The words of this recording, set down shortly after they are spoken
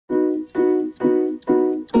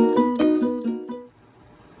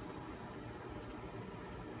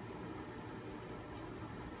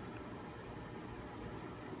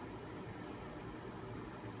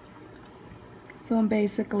So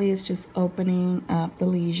basically it's just opening up the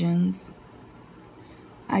lesions.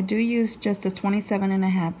 I do use just a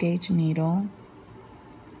 27.5 gauge needle,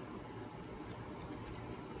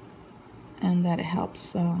 and that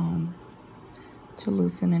helps to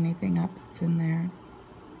loosen anything up that's in there.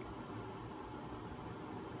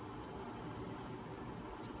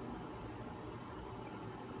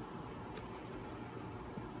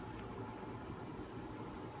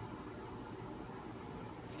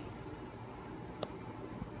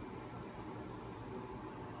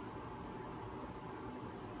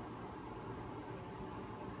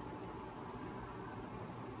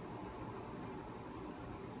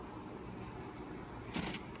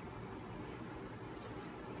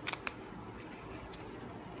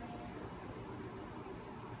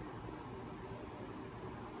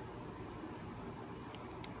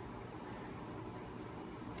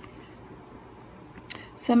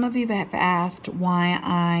 Some of you have asked why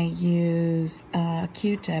I use a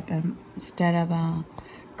Q-tip instead of a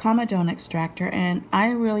comedone extractor, and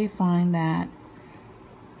I really find that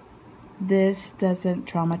this doesn't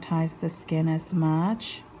traumatize the skin as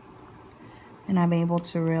much, and I'm able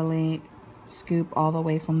to really scoop all the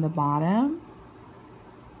way from the bottom.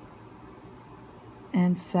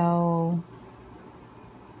 And so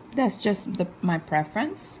that's just my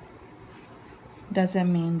preference.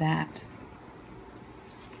 Doesn't mean that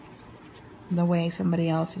the way somebody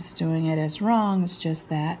else is doing it is wrong. It's just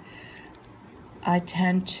that I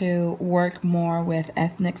tend to work more with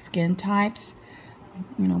ethnic skin types,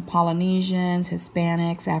 you know, Polynesians,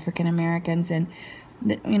 Hispanics, African Americans, and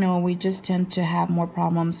you know, we just tend to have more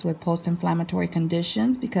problems with post-inflammatory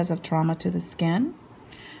conditions because of trauma to the skin.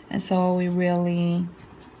 And so we really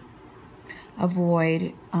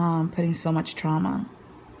avoid putting so much trauma.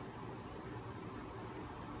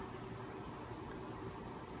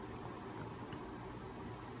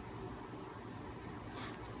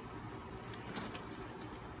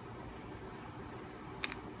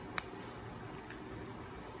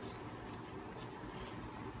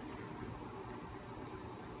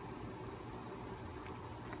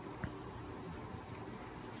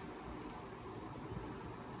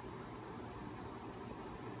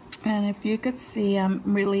 And if you could see,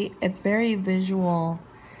 it's very visual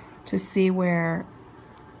to see where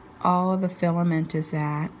all of the filament is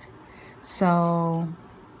at. So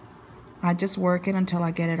I just work it until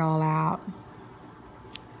I get it all out.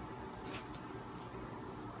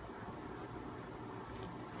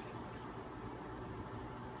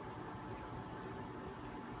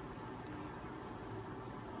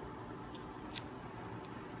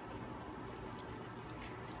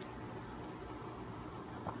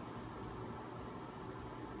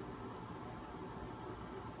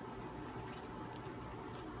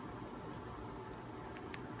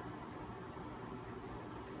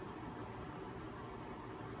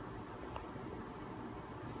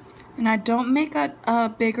 And I don't make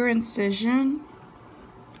a bigger incision.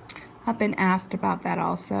 I've been asked about that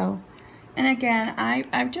also. And again,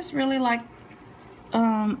 I just really like,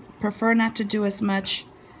 prefer not to do as much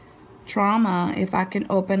trauma. If I can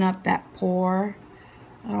open up that pore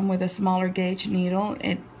with a smaller gauge needle,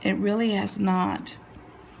 it really has not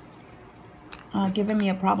given me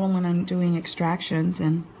a problem when I'm doing extractions.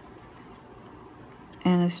 And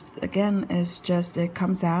it's, again, it's just, it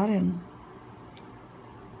comes out and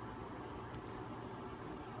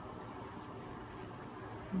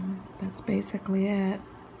that's basically it.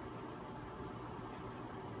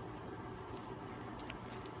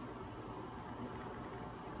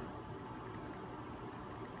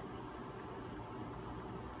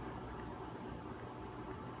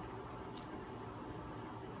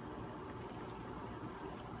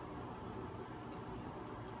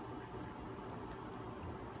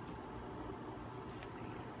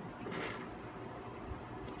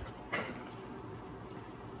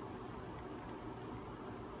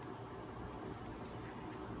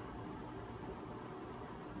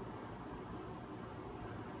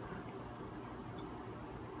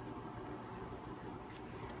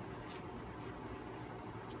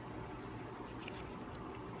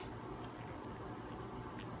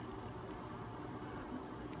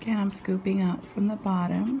 Again, I'm scooping out from the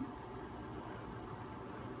bottom.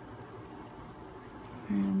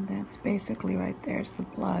 And that's basically right there's the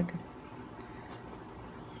plug.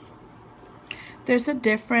 There's a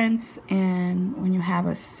difference in when you have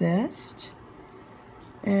a cyst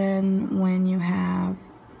and when you have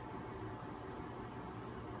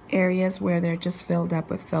areas where they're just filled up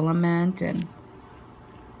with filament, and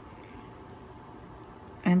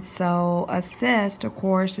so a cyst, of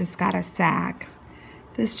course, it's got a sac.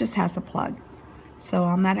 This just has a plug, so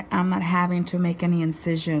I'm not having to make any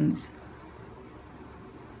incisions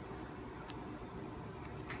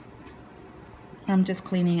I'm just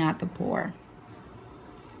cleaning out the pore.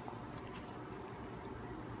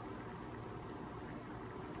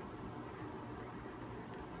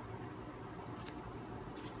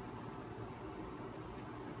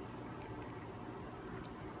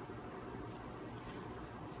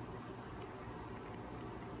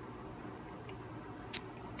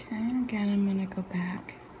 Okay, again, I'm going to go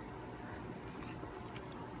back.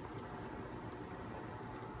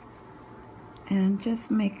 And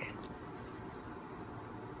just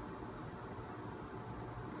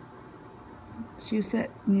use that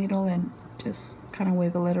needle and just kind of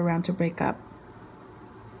wiggle it around to break up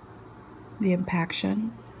the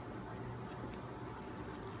impaction.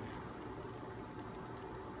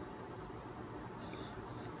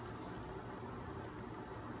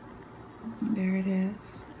 There it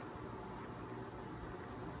is.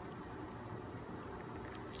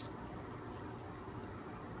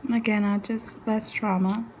 And again, I'll just less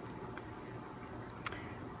trauma.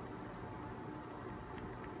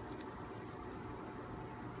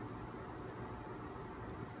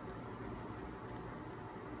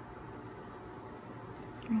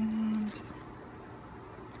 And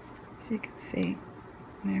so you can see,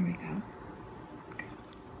 there we go.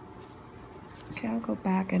 Okay, I'll go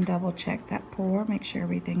back and double check that pore, make sure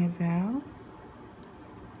everything is out.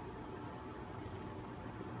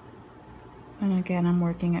 And again, I'm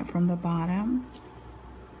working it from the bottom.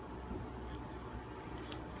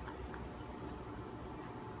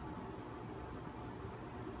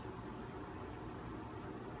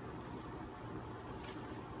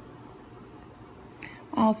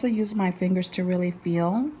 I also use my fingers to really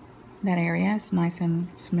feel that area. It's nice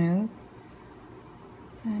and smooth.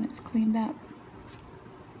 And it's cleaned up.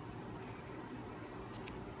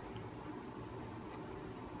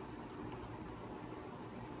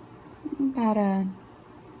 About a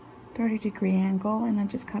 30-degree angle, and I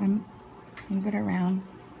just kind of move it around.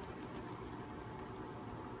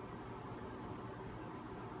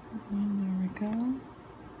 And there we go.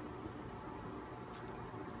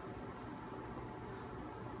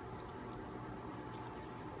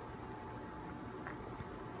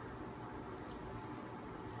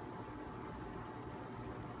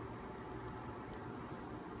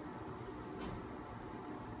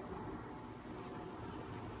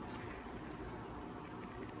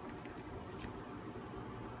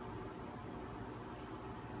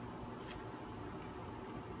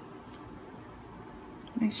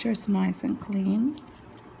 Make sure it's nice and clean.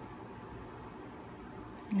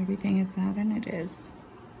 Everything is out, and it is.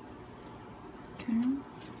 Okay.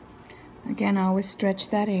 Again, I always stretch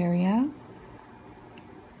that area.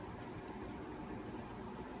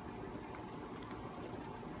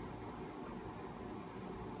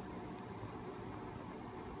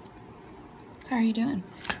 How are you doing?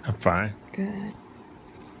 I'm fine. Good.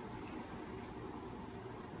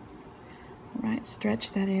 Right,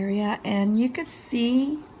 stretch that area, and you could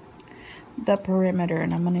see the perimeter,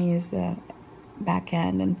 and I'm going to use the back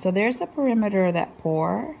end. And so there's the perimeter of that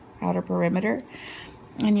pore, outer perimeter,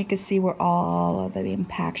 and you can see where all of the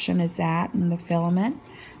impaction is at in the filament.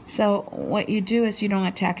 So what you do is you don't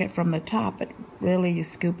attack it from the top, but really you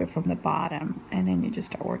scoop it from the bottom, and then you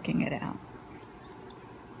just start working it out.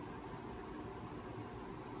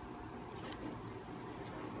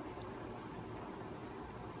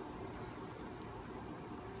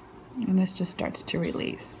 And this just starts to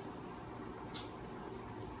release.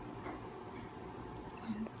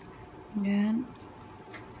 Again,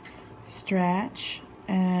 stretch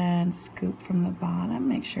and scoop from the bottom,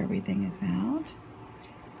 make sure everything is out.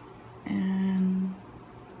 And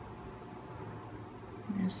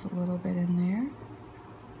there's a little bit in there.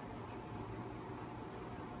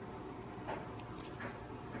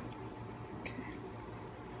 Okay.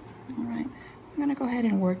 All right, I'm gonna go ahead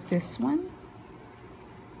and work this one.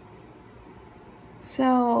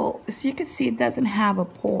 So you can see it doesn't have a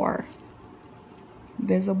pore,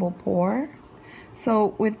 visible pore.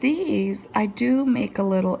 So with these, I do make a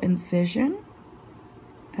little incision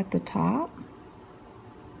at the top.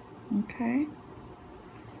 Okay.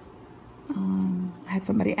 I had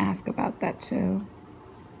somebody ask about that too.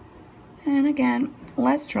 And again,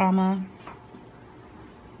 less trauma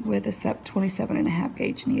with a 27.5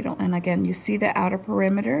 gauge needle. And again, you see the outer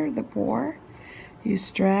perimeter, the pore. You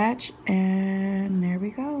stretch, and there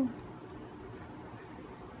we go.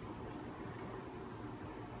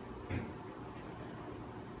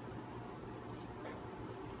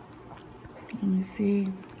 And you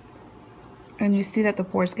see that the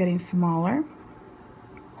pore is getting smaller.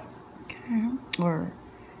 Okay, or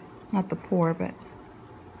not the pore, but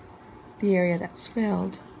the area that's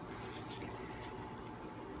filled.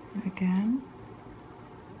 Again.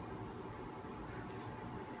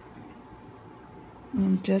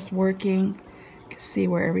 I'm just working. You can see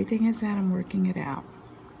where everything is at. I'm working it out.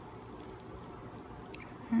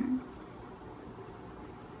 Okay.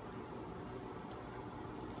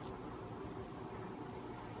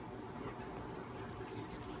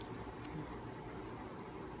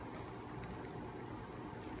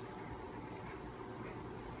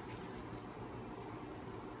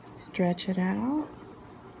 Stretch it out.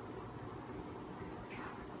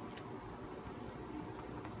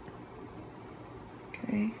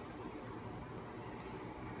 Okay.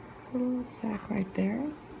 It's a little sack right there.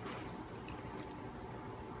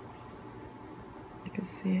 You can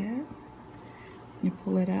see it. You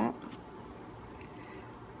pull it up.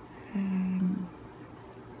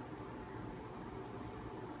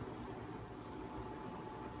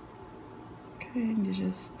 Okay, and you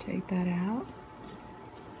just take that out.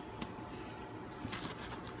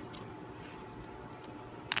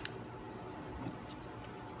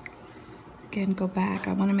 Again, go back.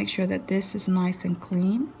 I want to make sure that this is nice and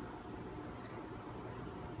clean.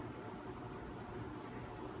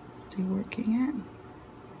 Still working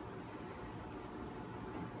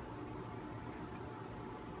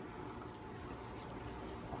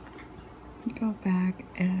it. Go back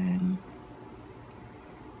and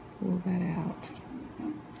pull that out.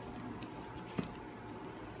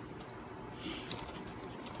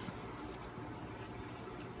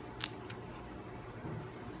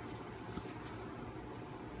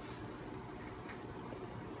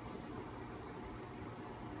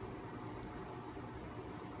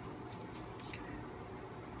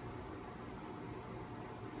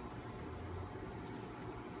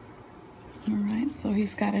 All right, so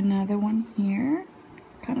he's got another one here,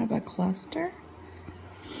 kind of a cluster.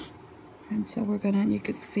 And so we're gonna, you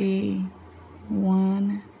could see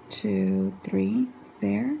 1, 2, 3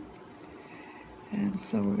 there. And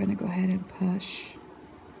so we're gonna go ahead and push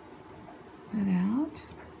that out.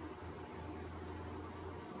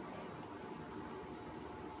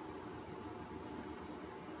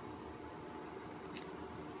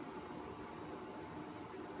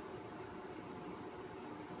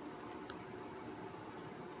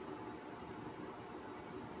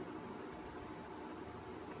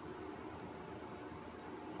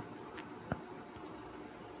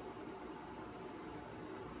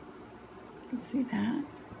 You can see that.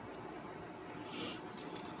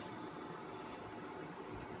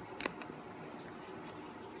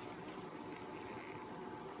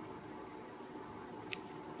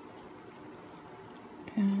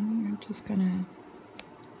 And I'm just gonna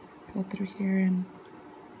go through here and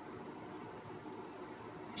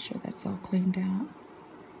make sure that's all cleaned out.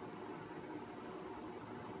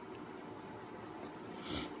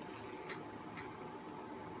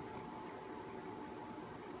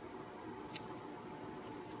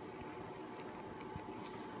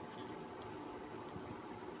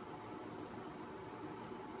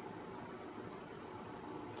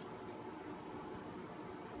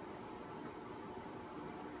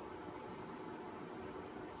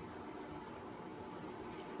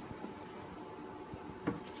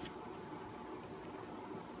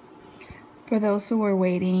 For those who were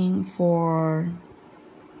waiting for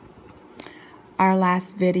our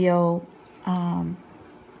last video,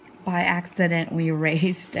 by accident we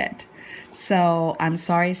erased it. So I'm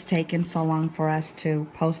sorry it's taken so long for us to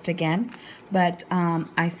post again. But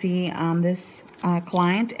I see this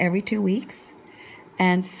client every 2 weeks.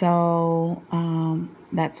 And so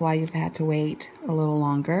that's why you've had to wait a little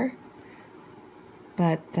longer.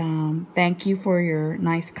 But thank you for your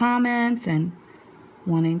nice comments and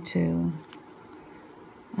wanting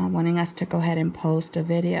us to go ahead and post a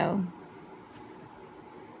video.